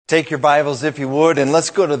Take your Bibles, if you would, and let's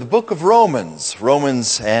go to the book of Romans.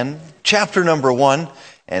 Romans and chapter number 1.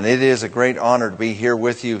 And it is a great honor to be here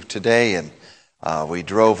with you today. And we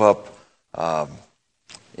drove up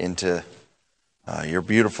into your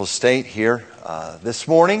beautiful state here this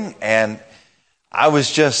morning. And I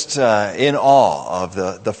was just in awe of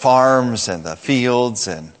the farms and the fields.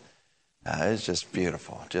 And it was just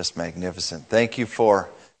beautiful, just magnificent. Thank you for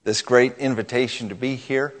this great invitation to be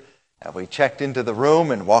here. We checked into the room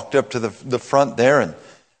and walked up to the front there, and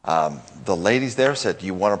the ladies there said, "Do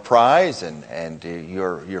you want a prize? And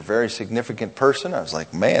you're a very significant person." I was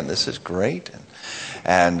like, "Man, this is great!"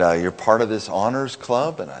 And you're part of this honors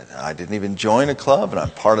club, and I didn't even join a club, and I'm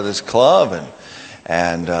part of this club,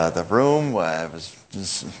 and the room was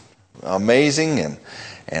just amazing,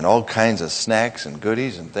 and all kinds of snacks and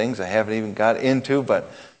goodies and things I haven't even got into. But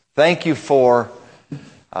thank you for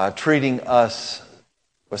treating us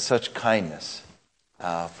with such kindness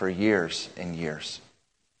for years and years.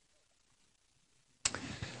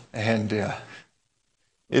 And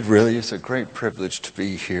it really is a great privilege to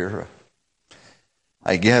be here.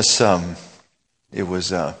 I guess it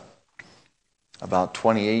was about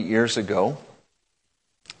 28 years ago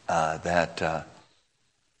that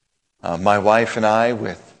my wife and I,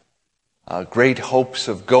 with great hopes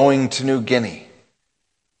of going to New Guinea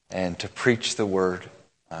and to preach the word,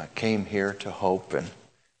 came here to Hope. And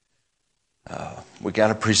we got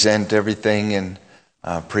to present everything and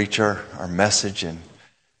preach our message, and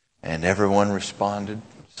everyone responded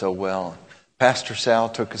so well. Pastor Sal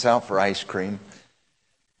took us out for ice cream,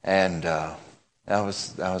 and that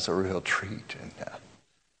was a real treat. And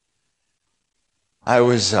I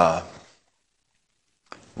was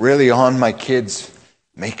really on my kids,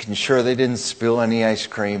 making sure they didn't spill any ice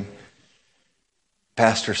cream.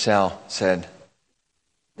 Pastor Sal said,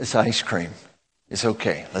 "This ice cream, it's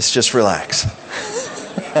okay. Let's just relax."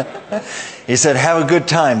 He said, "Have a good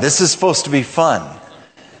time. This is supposed to be fun."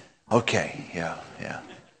 Okay, yeah.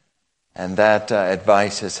 And that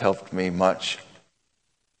advice has helped me much.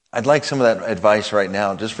 I'd like some of that advice right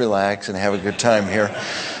now. Just relax and have a good time here.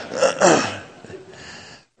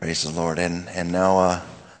 Praise the Lord. And now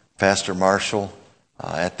Pastor Marshall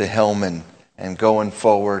at the helm and going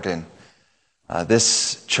forward. And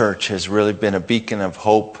this church has really been a beacon of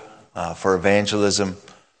hope for evangelism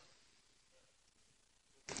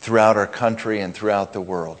throughout our country and throughout the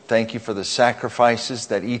world. Thank you for the sacrifices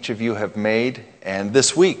that each of you have made. And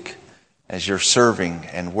this week, as you're serving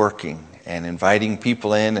and working and inviting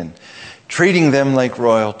people in and treating them like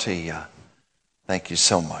royalty, thank you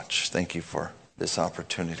so much. Thank you for this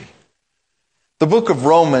opportunity. The book of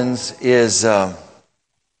Romans is, I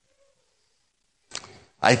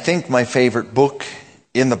think, my favorite book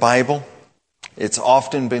in the Bible. It's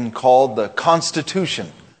often been called the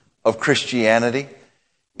Constitution of Christianity.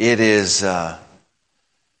 It is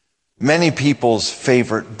many people's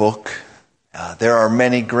favorite book. There are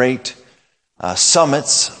many great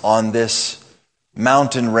summits on this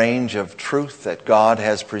mountain range of truth that God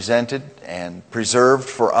has presented and preserved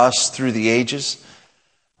for us through the ages.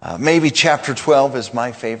 Maybe chapter 12 is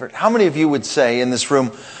my favorite. How many of you would say in this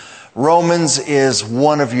room, Romans is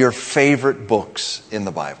one of your favorite books in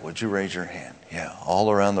the Bible? Would you raise your hand? Yeah, all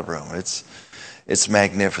around the room. It's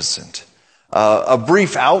magnificent. A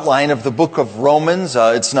brief outline of the book of Romans.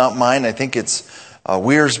 It's not mine. I think it's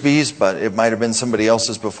Wiersbe's, but it might have been somebody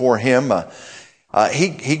else's before him.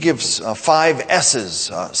 He gives 5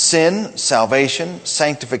 S's: sin, salvation,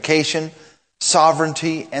 sanctification,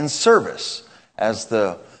 sovereignty, and service as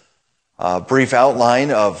the brief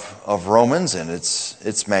outline of Romans, and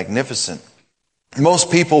it's magnificent.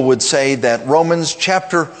 Most people would say that Romans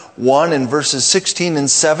chapter 1 and verses 16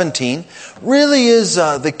 and 17 really is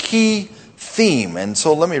the key theme. And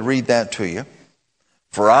so let me read that to you.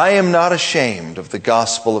 "For I am not ashamed of the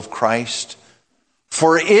gospel of Christ,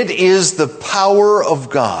 for it is the power of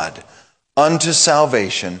God unto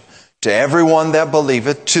salvation to everyone that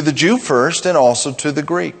believeth, to the Jew first, and also to the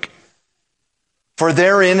Greek. For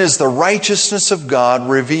therein is the righteousness of God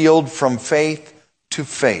revealed from faith to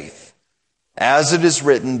faith. As it is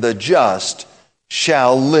written, the just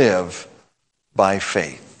shall live by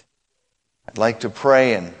faith." I'd like to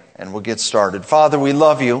pray and we'll get started. Father, we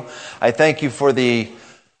love you. I thank you for the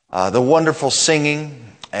wonderful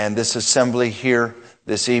singing and this assembly here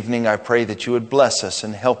this evening. I pray that you would bless us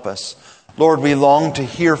and help us. Lord, we long to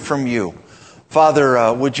hear from you.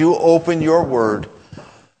 Father, would you open your word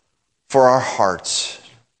for our hearts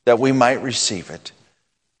that we might receive it.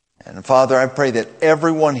 And Father, I pray that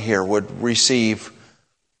everyone here would receive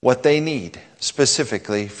what they need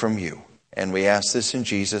specifically from you. And we ask this in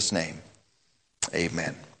Jesus' name.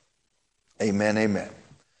 Amen. Amen, amen.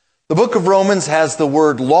 The book of Romans has the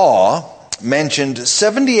word law mentioned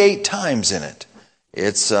 78 times in it.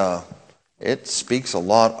 It speaks a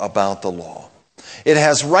lot about the law. It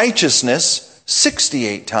has righteousness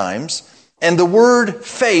 68 times, and the word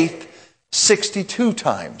faith 62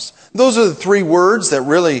 times. Those are the three words that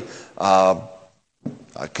really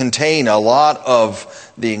contain a lot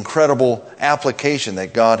of the incredible application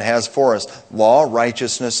that God has for us. Law,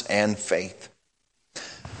 righteousness, and faith.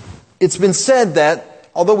 It's been said that,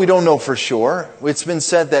 although we don't know for sure, it's been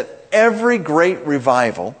said that every great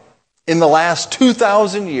revival in the last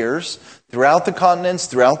 2,000 years, throughout the continents,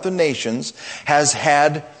 throughout the nations, has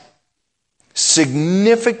had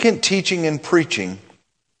significant teaching and preaching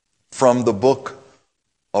from the book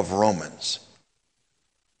of Romans.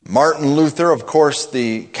 Martin Luther, of course,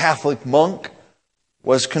 the Catholic monk,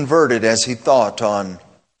 was converted as he thought on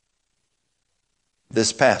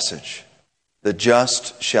this passage. The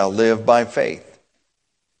just shall live by faith.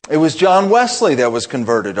 It was John Wesley that was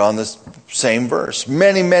converted on this same verse.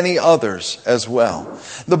 Many, many others as well.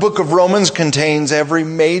 The book of Romans contains every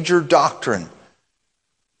major doctrine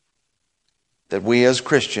that we as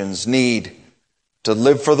Christians need to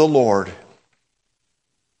live for the Lord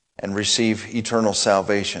and receive eternal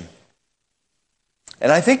salvation.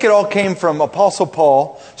 And I think it all came from Apostle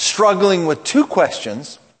Paul struggling with two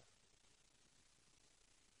questions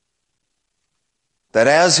that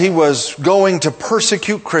as he was going to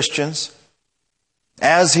persecute Christians,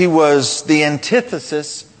 as he was the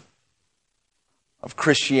antithesis of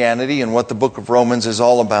Christianity and what the book of Romans is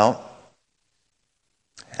all about,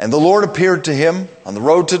 and the Lord appeared to him on the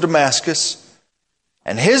road to Damascus,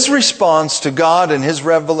 and his response to God and his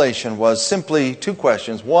revelation was simply two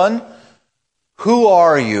questions. One, who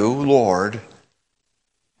are you, Lord,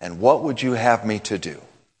 and what would you have me to do?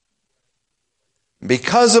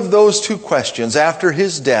 Because of those two questions, after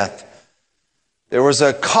his death, there was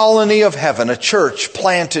a colony of heaven, a church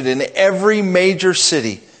planted in every major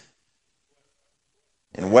city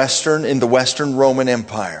in the Western Roman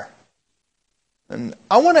Empire. And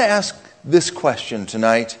I want to ask this question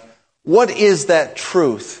tonight. What is that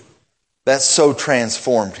truth that so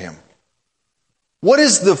transformed him? What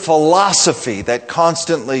is the philosophy that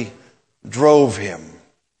constantly drove him?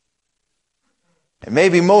 And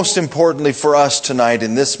maybe most importantly for us tonight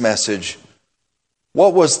in this message,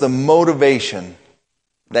 what was the motivation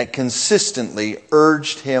that consistently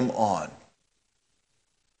urged him on?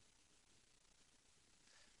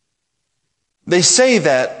 They say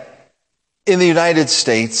that in the United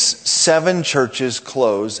States, 7 churches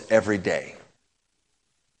close every day.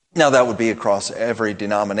 Now that would be across every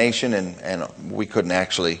denomination, and we couldn't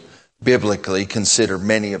actually biblically consider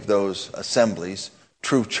many of those assemblies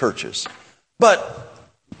true churches. But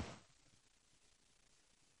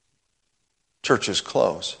churches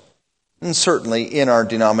close. And certainly in our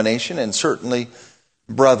denomination, and certainly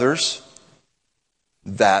brothers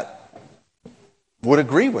that would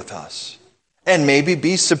agree with us and maybe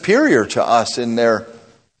be superior to us in their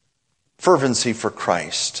fervency for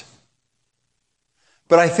Christ.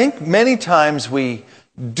 But I think many times we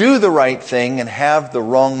do the right thing and have the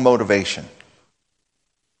wrong motivation.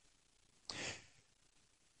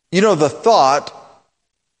 You know, the thought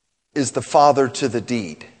is the father to the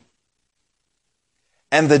deed.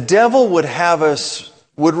 And the devil would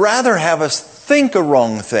rather have us think a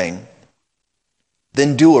wrong thing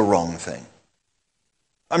than do a wrong thing.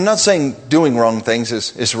 I'm not saying doing wrong things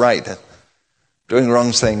is right. Doing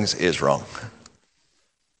wrong things is wrong.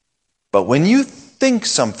 But when you think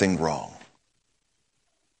something wrong,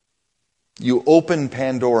 you open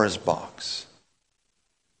Pandora's box.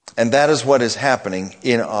 And that is what is happening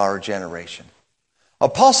in our generation.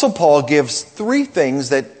 Apostle Paul gives 3 things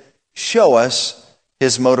that show us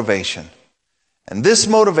his motivation. And this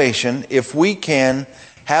motivation, if we can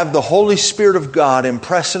have the Holy Spirit of God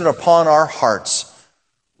impress it upon our hearts,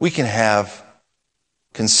 we can have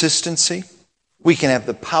consistency. We can have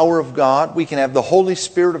the power of God. We can have the Holy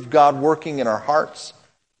Spirit of God working in our hearts.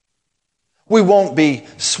 We won't be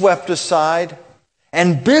swept aside.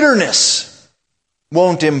 And bitterness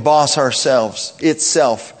won't emboss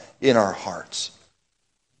itself in our hearts.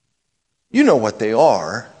 You know what they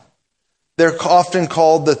are. They're often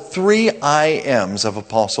called the 3 I Ams of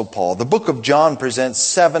Apostle Paul. The book of John presents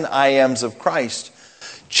 7 I Ams of Christ.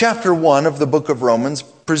 Chapter 1 of the book of Romans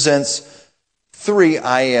presents 3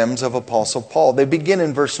 I Ams of Apostle Paul. They begin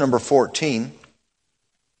in verse number 14.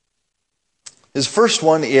 His first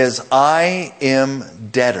one is, I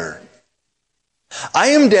am debtor. I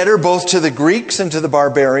am debtor both to the Greeks and to the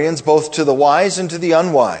barbarians, both to the wise and to the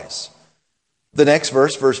unwise. The next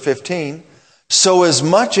verse, verse 15. So as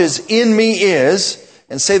much as in me is,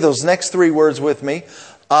 and say those next 3 words with me,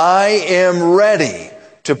 I am ready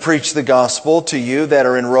to preach the gospel to you that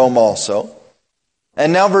are in Rome also.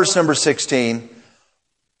 And now verse number 16.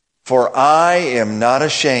 For I am not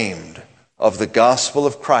ashamed of the gospel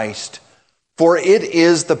of Christ, for it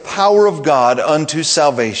is the power of God unto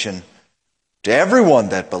salvation to everyone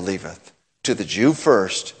that believeth, to the Jew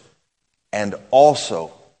first, and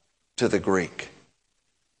also to the Greek.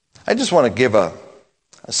 I just want to give a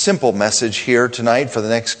simple message here tonight for the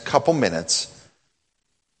next couple minutes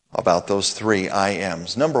about those three I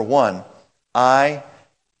ams. Number one, I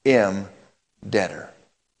am debtor.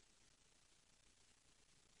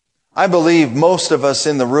 I believe most of us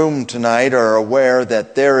in the room tonight are aware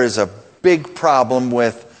that there is a big problem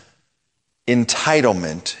with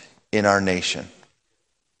entitlement in our nation.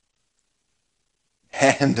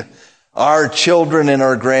 And our children and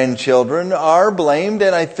our grandchildren are blamed,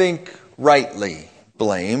 and I think rightly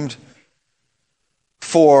blamed,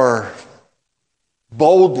 for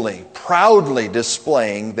boldly, proudly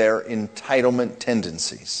displaying their entitlement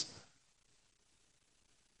tendencies.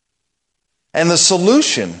 And the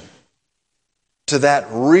solution to that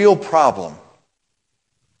real problem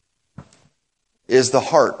is the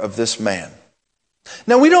heart of this man.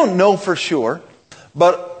 Now, we don't know for sure,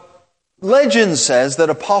 but legend says that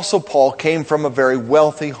Apostle Paul came from a very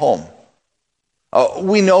wealthy home.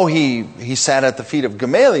 We know he sat at the feet of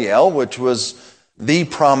Gamaliel, which was the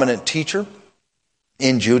prominent teacher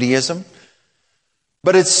in Judaism.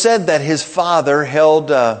 But it's said that his father held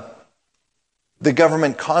the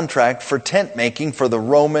government contract for tent making for the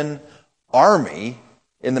Roman army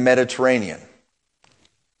in the Mediterranean.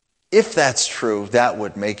 If that's true, that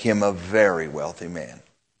would make him a very wealthy man.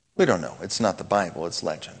 We don't know. It's not the Bible, it's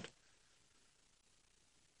legend.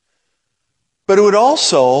 But it would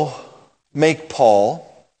also make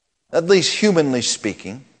Paul, at least humanly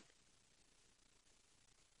speaking,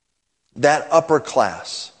 that upper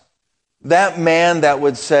class. That man that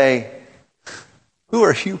would say, who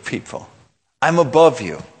are you people? I'm above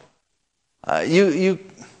you.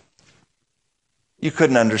 You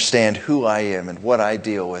couldn't understand who I am and what I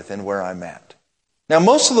deal with and where I'm at. Now,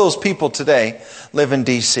 most of those people today live in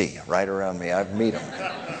D.C., right around me. I've met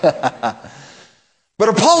them. But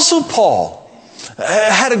Apostle Paul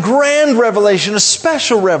had a grand revelation, a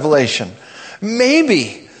special revelation.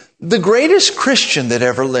 Maybe the greatest Christian that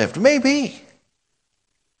ever lived. Maybe.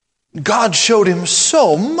 God showed him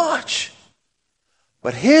so much.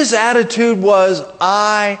 But his attitude was,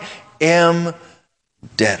 I am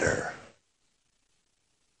debtor.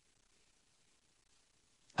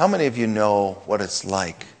 How many of you know what it's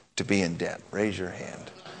like to be in debt? Raise your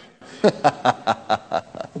hand.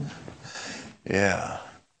 Yeah.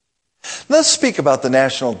 Let's speak about the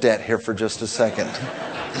national debt here for just a second.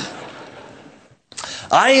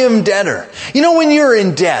 I am debtor. You know, when you're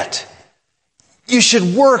in debt, you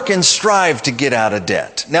should work and strive to get out of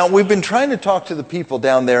debt. Now, we've been trying to talk to the people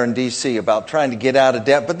down there in D.C. about trying to get out of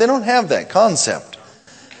debt, but they don't have that concept.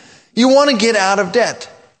 You want to get out of debt.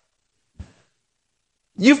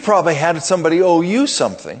 You've probably had somebody owe you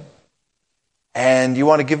something, and you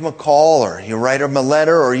want to give them a call, or you write them a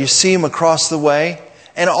letter, or you see them across the way,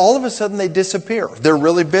 and all of a sudden they disappear. They're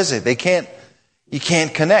really busy. You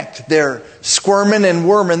can't connect. They're squirming and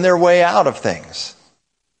worming their way out of things.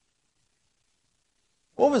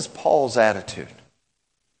 What was Paul's attitude?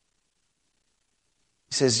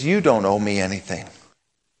 He says, you don't owe me anything,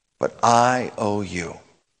 but I owe you.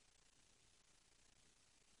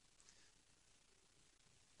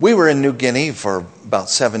 We were in New Guinea for about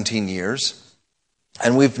 17 years,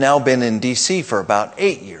 and we've now been in D.C. for about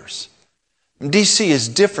 8 years. D.C. is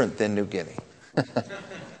different than New Guinea.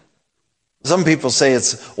 Some people say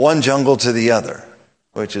it's one jungle to the other,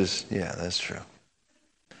 which is, yeah, that's true.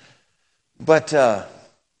 But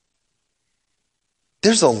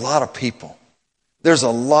there's a lot of people. There's a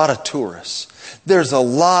lot of tourists. There's a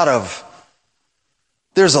lot of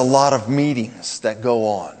meetings that go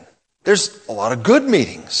on. There's a lot of good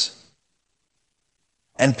meetings.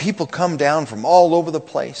 And people come down from all over the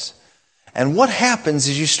place. And what happens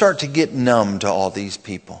is you start to get numb to all these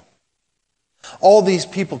people. All these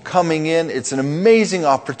people coming in, it's an amazing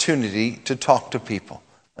opportunity to talk to people.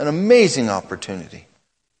 An amazing opportunity.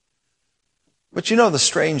 But you know, the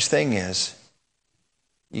strange thing is,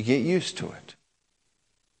 you get used to it.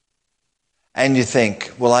 And you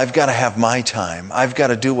think, well, I've got to have my time. I've got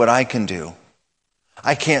to do what I can do.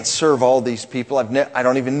 I can't serve all these people. I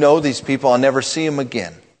don't even know these people. I'll never see them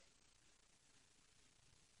again.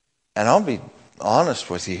 And I'll be honest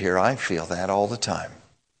with you here. I feel that all the time.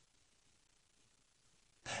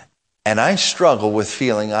 And I struggle with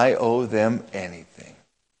feeling I owe them anything.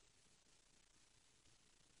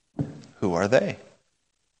 Who are they?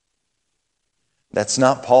 That's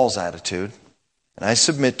not Paul's attitude. And I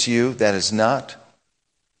submit to you that is not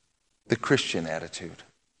the Christian attitude.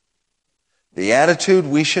 The attitude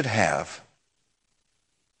we should have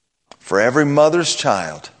for every mother's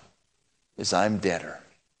child is, I'm debtor.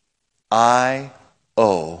 I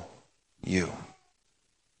owe you.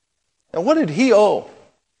 And what did he owe?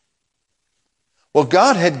 Well,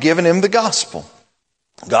 God had given him the gospel.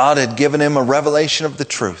 God had given him a revelation of the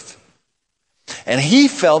truth. And he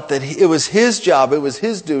felt that it was his job, it was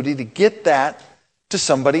his duty to get that to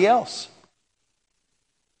somebody else.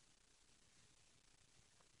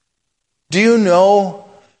 Do you know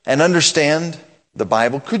and understand the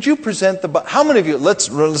Bible? Could you present the Bible? How many of you, let's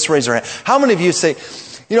raise our hand. How many of you say,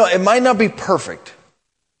 it might not be perfect,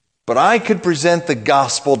 but I could present the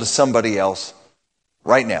gospel to somebody else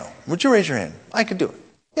right now? Would you raise your hand? I could do it.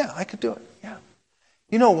 Yeah, I could do it. Yeah.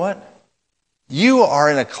 You know what? You are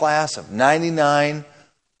in a class of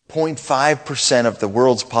 99.5% of the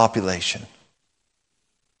world's population.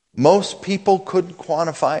 Most people couldn't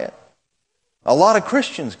quantify it. A lot of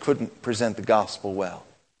Christians couldn't present the gospel well.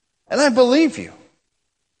 And I believe you.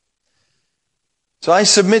 So I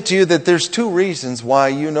submit to you that there's two reasons why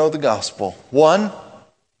you know the gospel. One,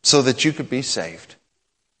 so that you could be saved.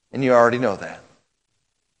 And you already know that.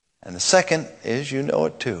 And the second is you know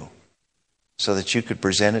it too, so that you could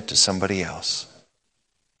present it to somebody else.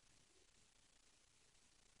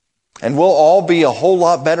 And we'll all be a whole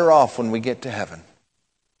lot better off when we get to heaven.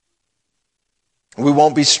 We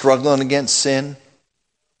won't be struggling against sin.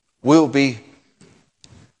 We'll be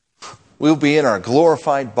in our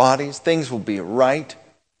glorified bodies. Things will be right.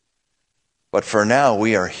 But for now,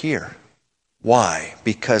 we are here. Why?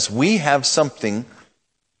 Because we have something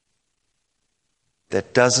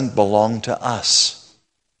that doesn't belong to us.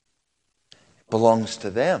 It belongs to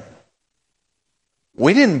them.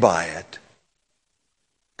 We didn't buy it.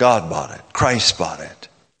 God bought it. Christ bought it.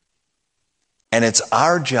 And it's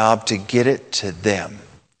our job to get it to them.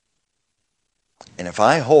 And if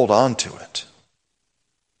I hold on to it,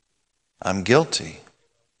 I'm guilty.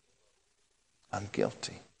 I'm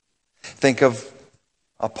guilty. Think of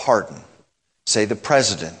a pardon. Say the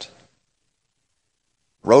president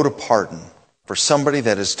wrote a pardon for somebody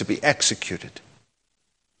that is to be executed.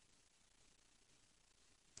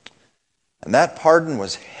 And that pardon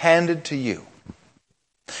was handed to you.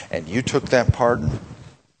 And you took that pardon.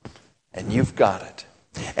 And you've got it.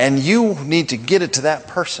 And you need to get it to that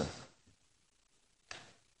person.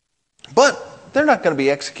 But they're not going to be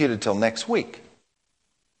executed till next week.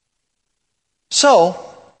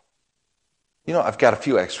 So, I've got a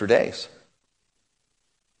few extra days.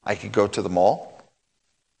 I could go to the mall.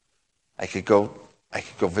 I could go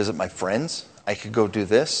visit my friends. I could go do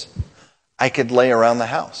this. I could lay around the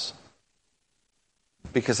house.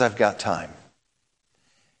 Because I've got time.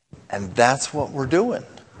 And that's what we're doing.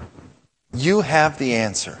 You have the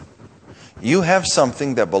answer. You have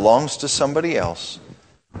something that belongs to somebody else,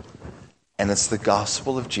 and it's the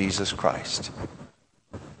gospel of Jesus Christ.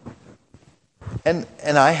 And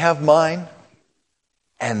I have mine,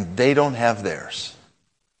 and they don't have theirs.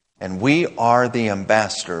 And we are the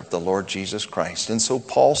ambassador of the Lord Jesus Christ. And so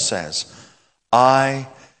Paul says, I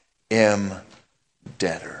am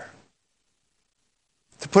debtor.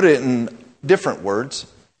 To put it in different words,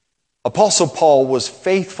 Apostle Paul was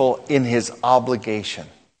faithful in his obligation.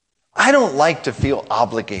 I don't like to feel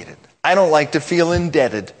obligated. I don't like to feel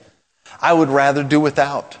indebted. I would rather do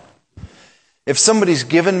without. If somebody's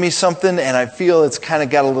given me something and I feel it's kind of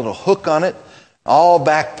got a little hook on it, I'll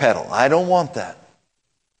backpedal. I don't want that.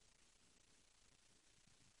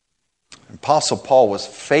 Apostle Paul was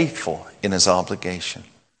faithful in his obligation.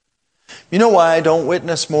 You know why I don't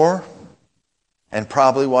witness more? And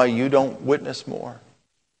probably why you don't witness more?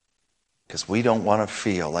 Because we don't want to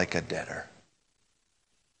feel like a debtor.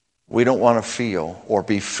 We don't want to feel or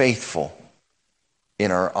be faithful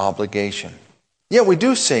in our obligation. Yet we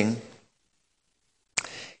do sing,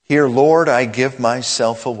 "Here, Lord, I give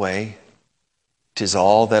myself away. 'Tis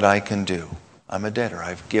all that I can do. I'm a debtor.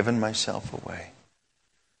 I've given myself away."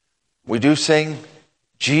 We do sing,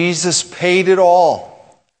 "Jesus paid it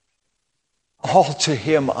all. All to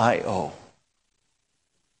him I owe."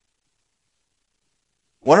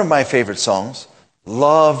 One of my favorite songs,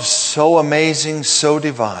 "Love so amazing, so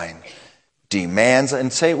divine, demands,"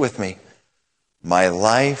 and say it with me, "my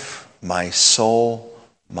life, my soul,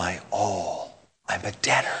 my all. I'm a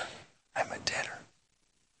debtor. I'm a debtor."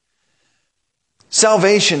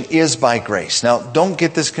 Salvation is by grace. Now, don't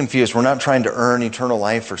get this confused. We're not trying to earn eternal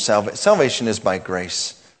life or salvation. Salvation is by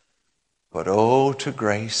grace. But oh, to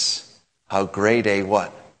grace, how great a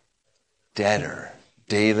what? Debtor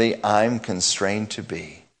daily I'm constrained to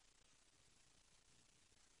be.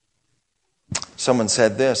 Someone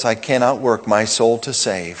said this, I cannot work my soul to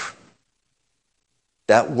save.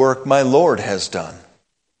 That work my Lord has done.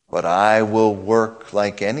 But I will work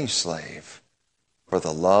like any slave for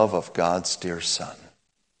the love of God's dear Son.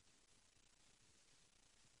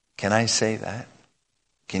 Can I say that?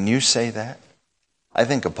 Can you say that? I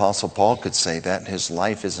think Apostle Paul could say that. His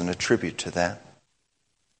life is an attribute to that.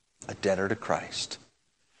 A debtor to Christ.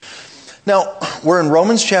 Now, we're in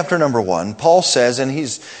Romans chapter number 1. Paul says, and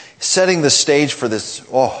he's setting the stage for this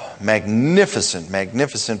magnificent,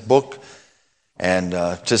 magnificent book. And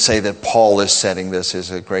to say that Paul is setting this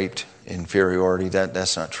is a great inferiority.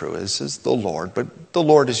 That's not true. This is the Lord. But the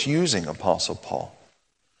Lord is using Apostle Paul.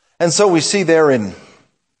 And so we see there in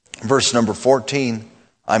verse number 14,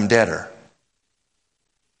 I'm debtor.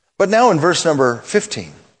 But now in verse number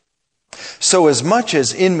 15, so as much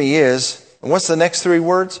as in me is, and what's the next three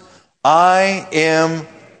words? I am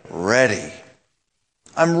ready.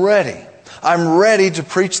 I'm ready. I'm ready to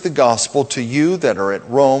preach the gospel to you that are at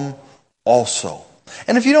Rome also.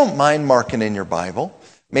 And if you don't mind marking in your Bible,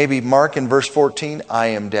 maybe mark in verse 14, I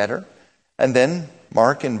am debtor. And then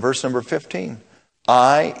mark in verse number 15,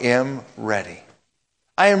 I am ready.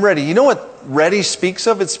 I am ready. You know what ready speaks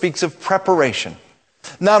of? It speaks of preparation.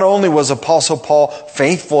 Not only was Apostle Paul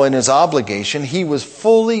faithful in his obligation, he was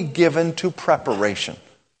fully given to preparation.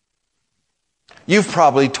 You've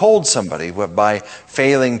probably told somebody that by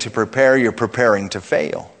failing to prepare, you're preparing to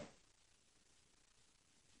fail.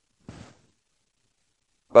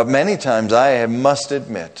 But many times I must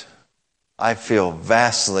admit, I feel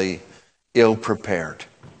vastly ill-prepared.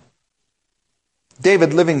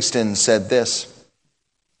 David Livingstone said this,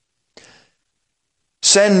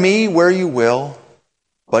 send me where you will,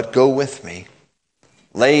 but go with me.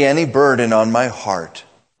 Lay any burden on my heart,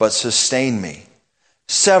 but sustain me.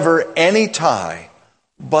 Sever any tie,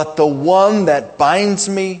 but the one that binds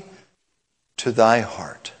me to thy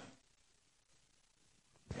heart.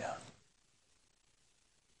 Yeah.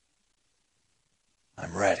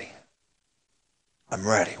 I'm ready. I'm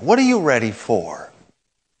ready. What are you ready for?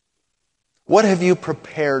 What have you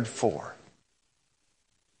prepared for?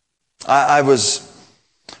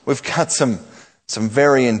 We've got some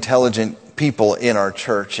very intelligent people in our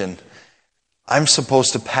church, and I'm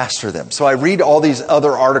supposed to pastor them. So I read all these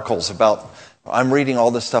other articles I'm reading all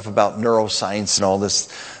this stuff about neuroscience and all this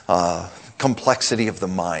complexity of the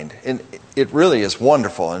mind. And it really is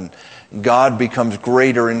wonderful, and God becomes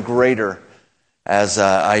greater and greater as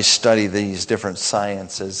I study these different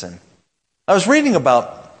sciences. And I was reading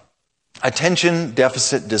about attention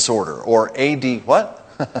deficit disorder, or AD, what?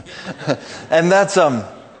 And that's,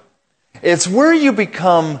 it's where you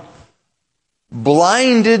become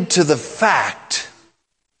blinded to the fact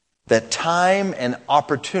that time and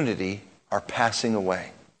opportunity are passing away.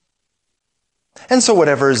 And so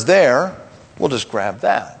whatever is there, we'll just grab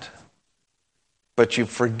that. But you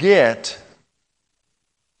forget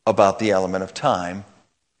about the element of time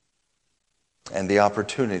and the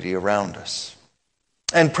opportunity around us.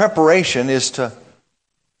 And preparation is to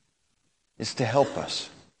help us.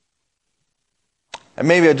 And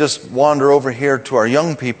maybe I just wander over here to our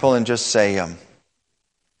young people and just say,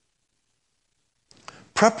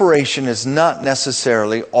 preparation is not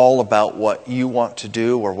necessarily all about what you want to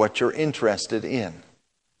do or what you're interested in.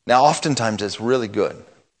 Now, oftentimes it's really good.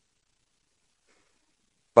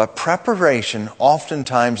 But preparation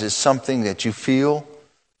oftentimes is something that you feel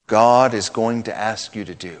God is going to ask you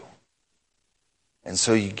to do. And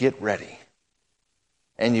so you get ready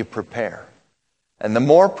and you prepare. And the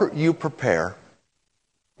more you prepare,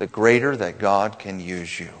 the greater that God can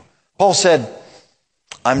use you. Paul said,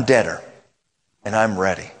 I'm debtor and I'm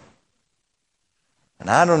ready. And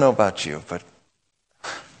I don't know about you, but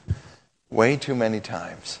way too many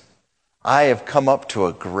times I have come up to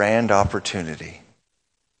a grand opportunity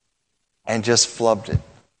and just flubbed it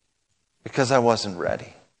because I wasn't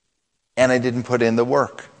ready and I didn't put in the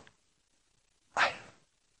work.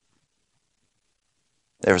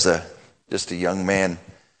 There was just a young man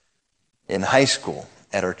in high school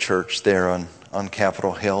at our church there on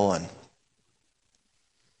Capitol Hill, and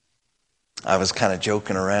I was kind of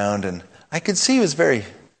joking around, and I could see he was a very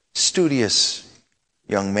studious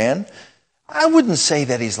young man. I wouldn't say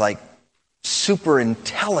that he's like super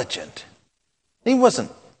intelligent. He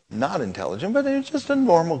wasn't not intelligent, but he was just a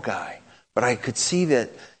normal guy. But I could see that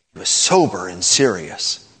he was sober and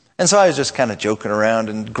serious. And so I was just kind of joking around,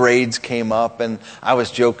 and grades came up, and I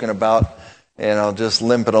was joking about, just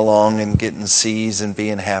limping along and getting C's and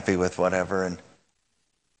being happy with whatever.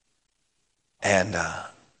 And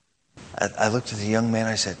I looked at the young man,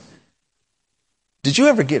 I said, did you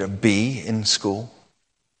ever get a B in school?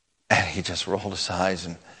 And he just rolled his eyes,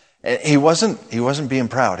 And he wasn't being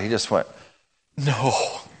proud. He just went, no,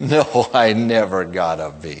 I never got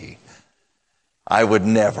a B. I would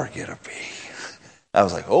never get a B. I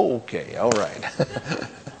was like, oh, okay, all right.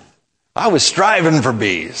 I was striving for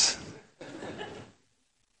B's.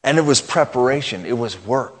 And it was preparation. It was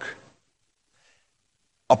work.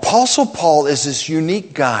 Apostle Paul is this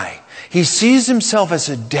unique guy. He sees himself as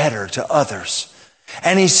a debtor to others.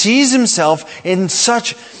 And he sees himself in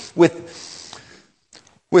with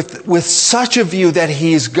such a view that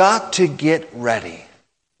he's got to get ready.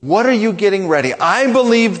 What are you getting ready? I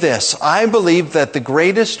believe this. I believe that the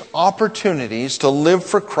greatest opportunities to live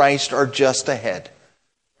for Christ are just ahead.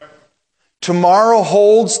 Tomorrow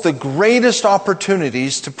holds the greatest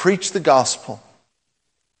opportunities to preach the gospel.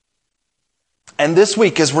 And this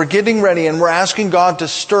week, as we're getting ready and we're asking God to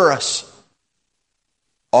stir us,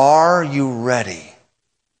 are you ready?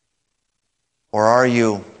 Or are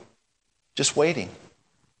you just waiting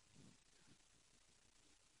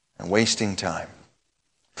and wasting time?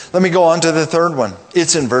 Let me go on to the third one.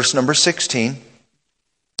 It's in verse number 16.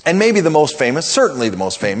 And maybe the most famous, certainly the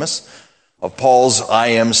most famous of Paul's I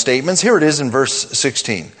am statements. Here it is in verse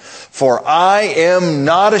 16. For I am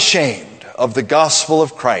not ashamed of the gospel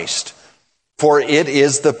of Christ, for it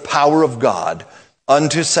is the power of God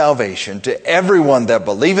unto salvation to everyone that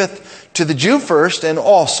believeth, to the Jew first and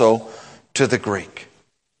also to the Greek.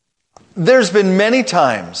 There's been many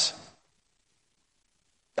times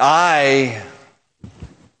I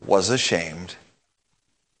was ashamed.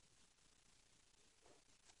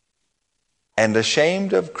 And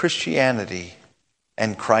ashamed of Christianity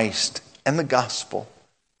and Christ and the gospel.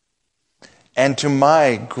 And to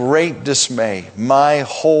my great dismay, my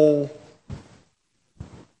whole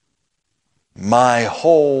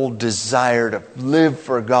desire to live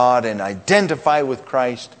for God and identify with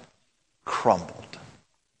Christ crumbled.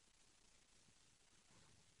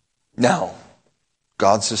 Now,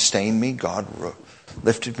 God sustained me. God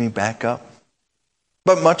lifted me back up.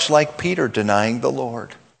 But much like Peter denying the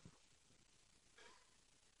Lord.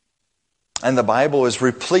 And the Bible is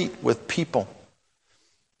replete with people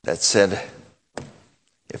that said,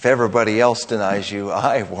 if everybody else denies you,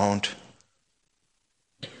 I won't.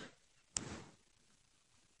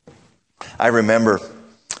 I remember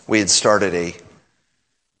we had started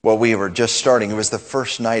we were just starting. It was the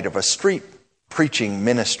first night of a street preaching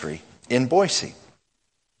ministry in Boise.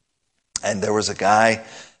 And there was a guy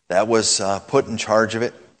that was put in charge of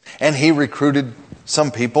it. And he recruited some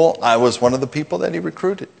people. I was one of the people that he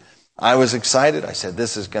recruited. I was excited. I said,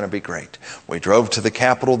 this is going to be great. We drove to the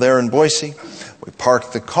Capitol there in Boise. We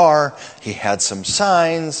parked the car. He had some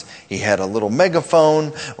signs. He had a little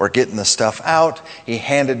megaphone. We're getting the stuff out. He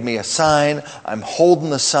handed me a sign. I'm holding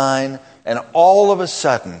the sign. And all of a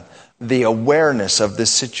sudden, the awareness of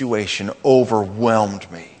this situation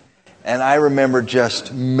overwhelmed me. And I remember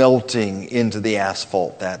just melting into the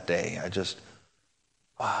asphalt that day.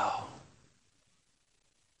 Wow.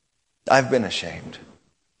 I've been ashamed.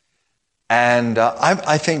 And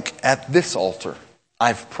I think at this altar,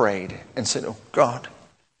 I've prayed and said, oh God,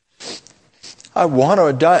 I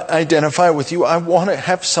want to identify with you. I want to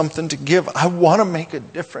have something to give. I want to make a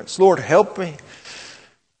difference. Lord, help me.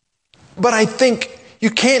 But I think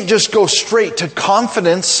you can't just go straight to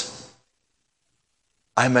confidence.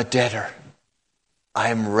 I'm a debtor.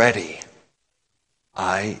 I'm ready.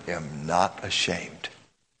 I am not ashamed.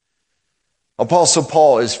 Apostle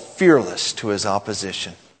Paul is fearless to his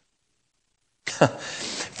opposition.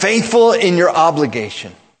 Faithful in your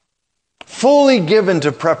obligation, fully given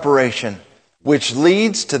to preparation, which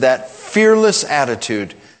leads to that fearless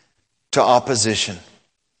attitude to opposition.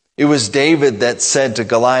 It was David that said to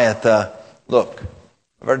Goliath, look,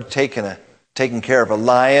 I've already taken care of a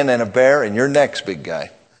lion and a bear, and you're next, big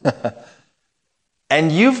guy.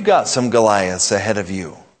 And you've got some Goliaths ahead of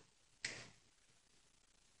you.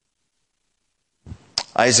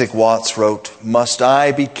 Isaac Watts wrote, must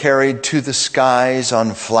I be carried to the skies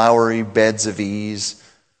on flowery beds of ease,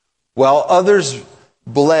 while others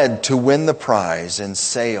bled to win the prize and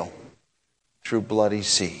sail through bloody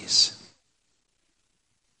seas?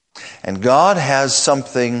 And God has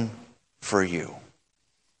something for you.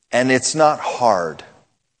 And it's not hard.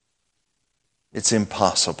 It's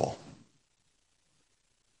impossible.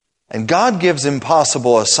 And God gives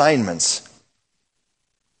impossible assignments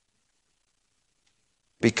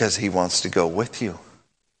because He wants to go with you.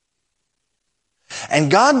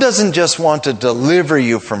 And God doesn't just want to deliver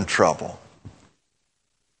you from trouble.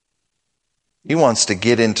 He wants to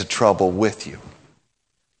get into trouble with you.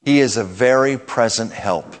 He is a very present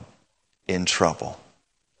help in trouble.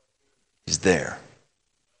 He's there.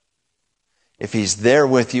 If He's there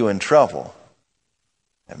with you in trouble,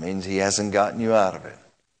 That means he hasn't gotten you out of it.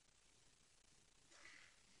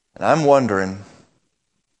 And I'm wondering,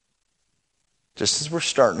 just as we're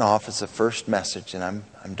starting off as the first message, and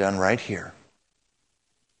I'm done right here,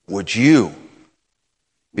 would you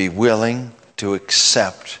be willing to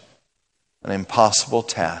accept an impossible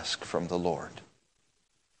task from the Lord?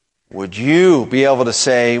 Would you be able to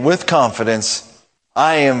say with confidence,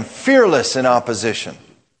 I am fearless in opposition?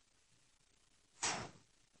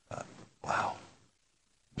 Wow.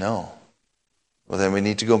 No. Well, then we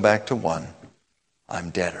need to go back to one. I'm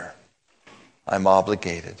debtor. I'm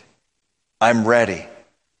obligated. I'm ready.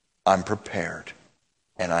 I'm prepared.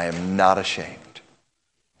 And I am not ashamed.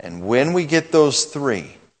 And when we get those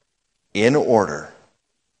three in order,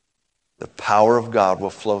 the power of God will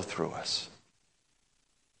flow through us.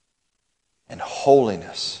 And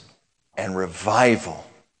holiness and revival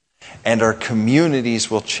and our communities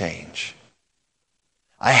will change.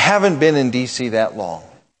 I haven't been in D.C. that long,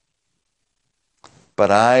 but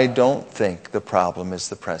I don't think the problem is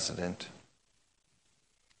the president.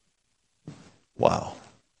 Wow.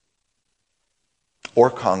 Or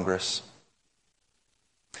Congress.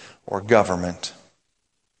 Or government.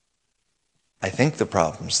 I think the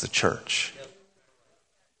problem's the church.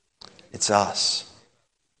 It's us.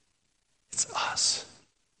 It's us.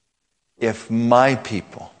 If my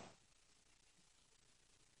people,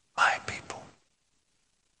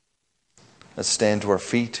 let's stand to our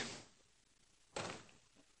feet.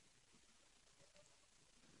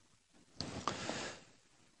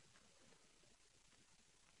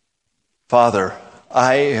 Father,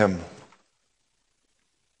 I am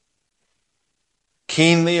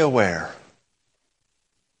keenly aware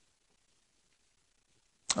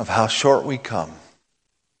of how short we come.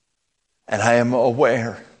 And I am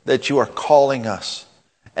aware that you are calling us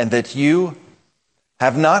and that you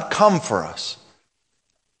have not come for us,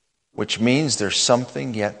 which means there's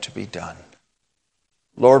something yet to be done.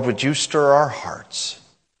 Lord, would you stir our hearts,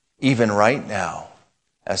 even right now,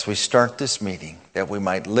 as we start this meeting, that we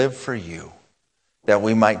might live for you, that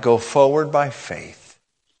we might go forward by faith,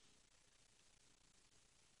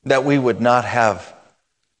 that we would not have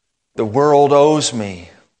the world owes me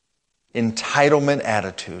entitlement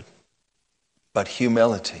attitude, but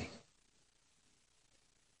humility.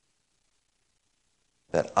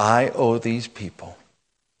 That I owe these people,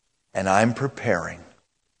 and I'm preparing,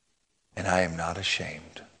 and I am not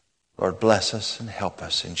ashamed. Lord, bless us and help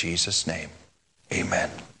us in Jesus' name. Amen.